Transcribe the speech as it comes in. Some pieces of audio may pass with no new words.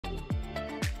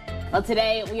Well,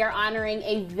 today we are honoring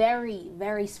a very,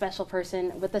 very special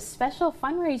person with a special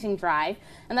fundraising drive,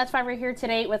 and that's why we're here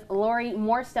today with Laurie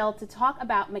Morse-Dell to talk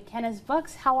about Makenna's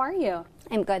books. How are you?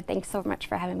 I'm good. Thanks so much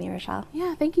for having me, Rochelle.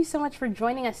 Yeah, thank you so much for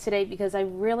joining us today, because I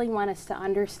really want us to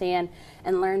understand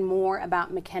and learn more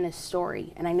about Makenna's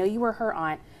story. And I know you were her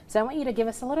aunt, so I want you to give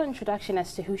us a little introduction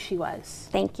as to who she was.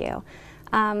 Thank you.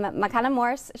 Makenna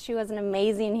Morse, she was an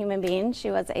amazing human being.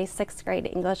 She was a 6th grade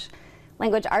English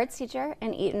language arts teacher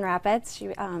in Eaton Rapids. She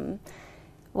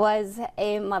was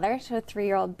a mother to a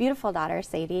 3-year-old beautiful daughter,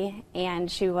 Sadie,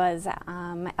 and she was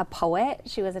a poet.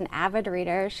 She was an avid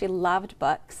reader. She loved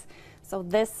books. So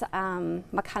this,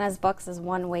 Makenna's books, is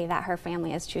one way that her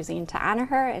family is choosing to honor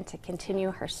her and to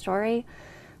continue her story.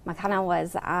 Makenna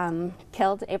was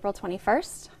killed April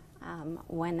 21st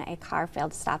when a car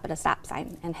failed to stop at a stop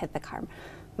sign and hit the car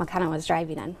Makenna was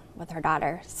driving in with her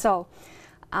daughter. So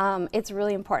it's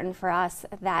really important for us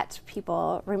that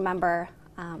people remember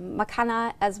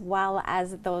Makenna, as well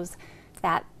as those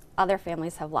that other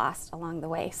families have lost along the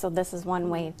way. So this is one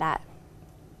way that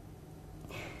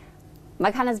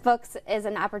Makenna's books is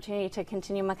an opportunity to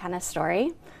continue Makenna's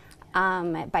story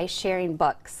by sharing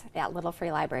books at little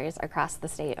free libraries across the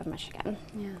state of Michigan.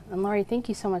 Yeah, and Laurie, thank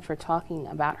you so much for talking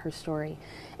about her story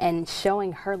and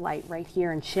showing her light right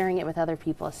here and sharing it with other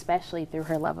people, especially through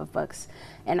her love of books.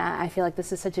 And I feel like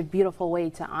this is such a beautiful way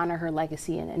to honor her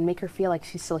legacy and make her feel like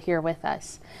she's still here with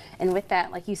us. And with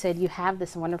that, like you said, you have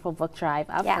this wonderful book drive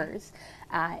of hers.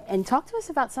 And talk to us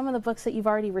about some of the books that you've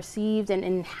already received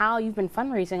and how you've been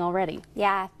fundraising already.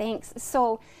 Yeah, thanks.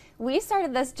 So we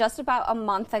started this just about a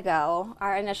month ago.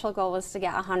 Our initial goal was to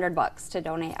get 100 books to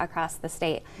donate across the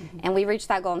state, and we reached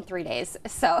that goal in 3 days.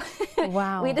 So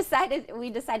wow. we decided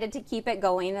to keep it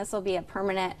going. This will be a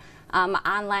permanent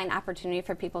online opportunity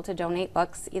for people to donate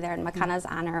books, either in Makenna's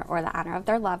honor or the honor of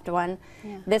their loved one.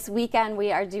 Yeah. This weekend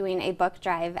we are doing a book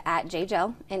drive at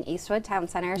J.Jill in Eastwood Town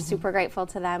Center. Super grateful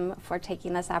to them for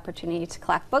taking this opportunity to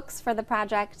collect books for the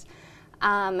project.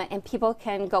 And people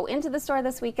can go into the store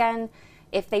this weekend.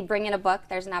 If they bring in a book,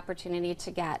 there's an opportunity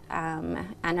to get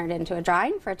entered into a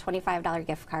drawing for a $25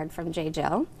 gift card from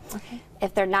J.Jill. Okay.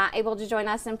 If they're not able to join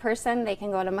us in person, they can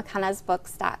go to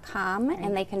makennasbooks.com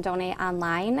and they can donate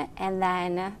online, and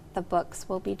then the books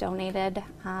will be donated,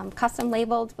 custom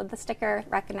labeled with the sticker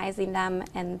recognizing them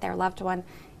and their loved one,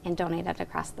 and donated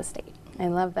across the state. I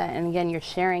love that. And again, you're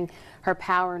sharing her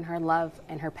power and her love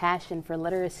and her passion for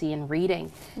literacy and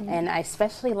reading. And I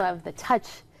especially love the touch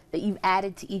that you've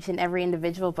added to each and every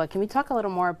individual book. Can we talk a little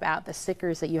more about the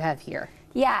stickers that you have here?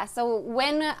 Yeah, so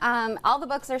when all the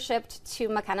books are shipped to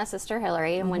Makenna's sister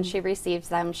Hillary, and when she receives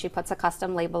them, she puts a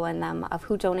custom label in them of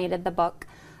who donated the book.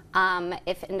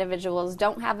 If individuals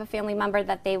don't have a family member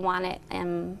that they want it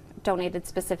donated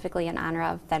specifically in honor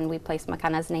of, then we place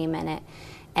Makenna's name in it.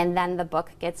 And then the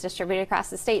book gets distributed across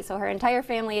the state. So her entire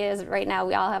family is, right now,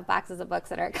 we all have boxes of books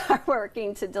that our car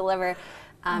working to deliver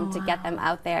to get them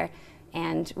out there.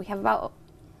 And we have about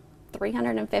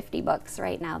 350 books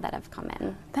right now that have come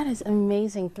in. That is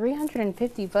amazing,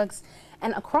 350 books.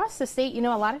 And across the state, you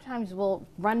know, a lot of times we'll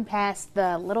run past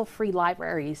the little free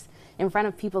libraries in front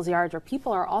of people's yards where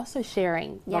people are also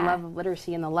sharing the love of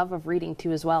literacy and the love of reading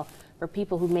too as well, for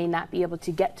people who may not be able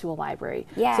to get to a library.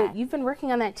 Yeah. So you've been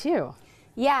working on that too.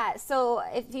 Yeah, so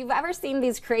if you've ever seen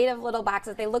these creative little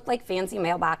boxes, they look like fancy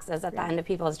mailboxes at the end of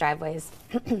people's driveways.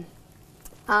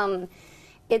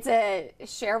 It's a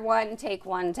share one, take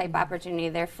one type opportunity.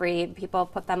 They're free. People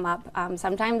put them up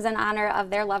sometimes in honor of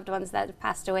their loved ones that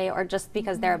passed away, or just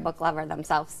because they're a book lover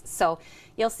themselves. So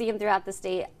you'll see them throughout the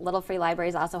state. Little Free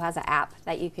Libraries also has an app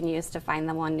that you can use to find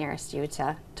the one nearest you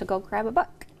to go grab a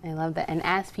book. I love that. And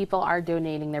as people are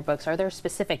donating their books, are there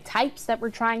specific types that we're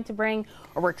trying to bring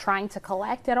or we're trying to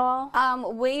collect at all?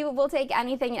 We will take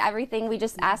anything and everything. We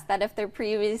just ask that if they're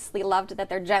previously loved, that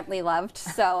they're gently loved.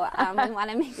 So we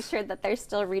want to make sure that they're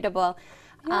still readable.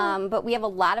 But we have a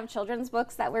lot of children's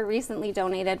books that were recently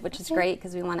donated, which is great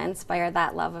because we want to inspire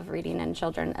that love of reading in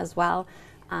children as well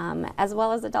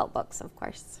as adult books, of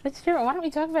course. That's true. Why don't we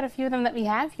talk about a few of them that we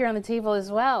have here on the table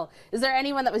as well? Is there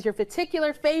anyone that was your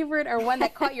particular favorite or one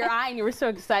that caught your eye and you were so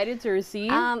excited to receive?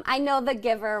 I know The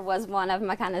Giver was one of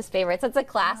Makenna's favorites. It's a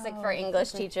classic for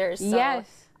English teachers. So, yes.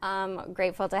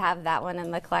 Grateful to have that one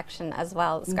in the collection as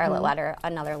well. Scarlet Letter,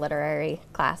 another literary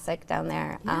classic down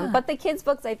there. But the kids'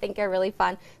 books I think are really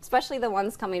fun, especially the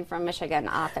ones coming from Michigan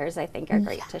authors I think are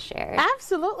great to share.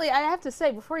 Absolutely. I have to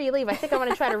say, before you leave, I think I'm going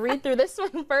to try to read through this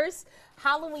one first.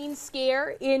 Halloween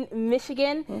Scare in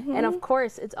Michigan. And of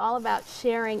course, it's all about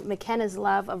sharing Makenna's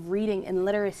love of reading and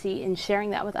literacy and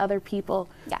sharing that with other people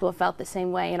who have felt the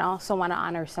same way. And I also want to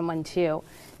honor someone too.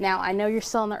 Now, I know you're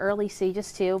still in the early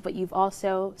stages too, but you've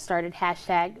also started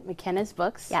hashtag Makenna's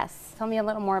Books. Yes. Tell me a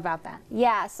little more about that.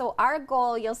 Yeah, so our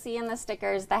goal, you'll see in the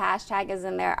stickers, the hashtag is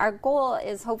in there. Our goal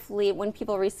is hopefully when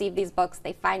people receive these books,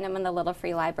 they find them in the little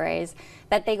free libraries,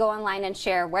 that they go online and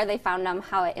share where they found them,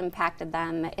 how it impacted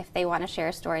them, if they want to share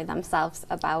a story themselves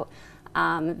about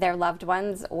their loved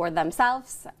ones or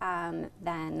themselves,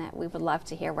 then we would love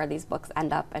to hear where these books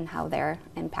end up and how they're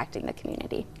impacting the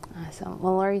community. Awesome.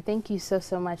 Well, Laurie, thank you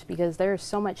so much, because there's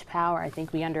so much power I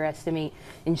think we underestimate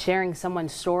in sharing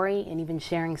someone's story and even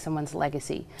sharing someone's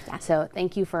legacy. So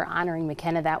thank you for honoring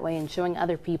Makenna that way and showing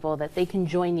other people that they can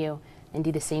join you and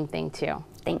do the same thing too.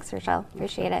 Thanks, J.Jill.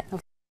 Appreciate it.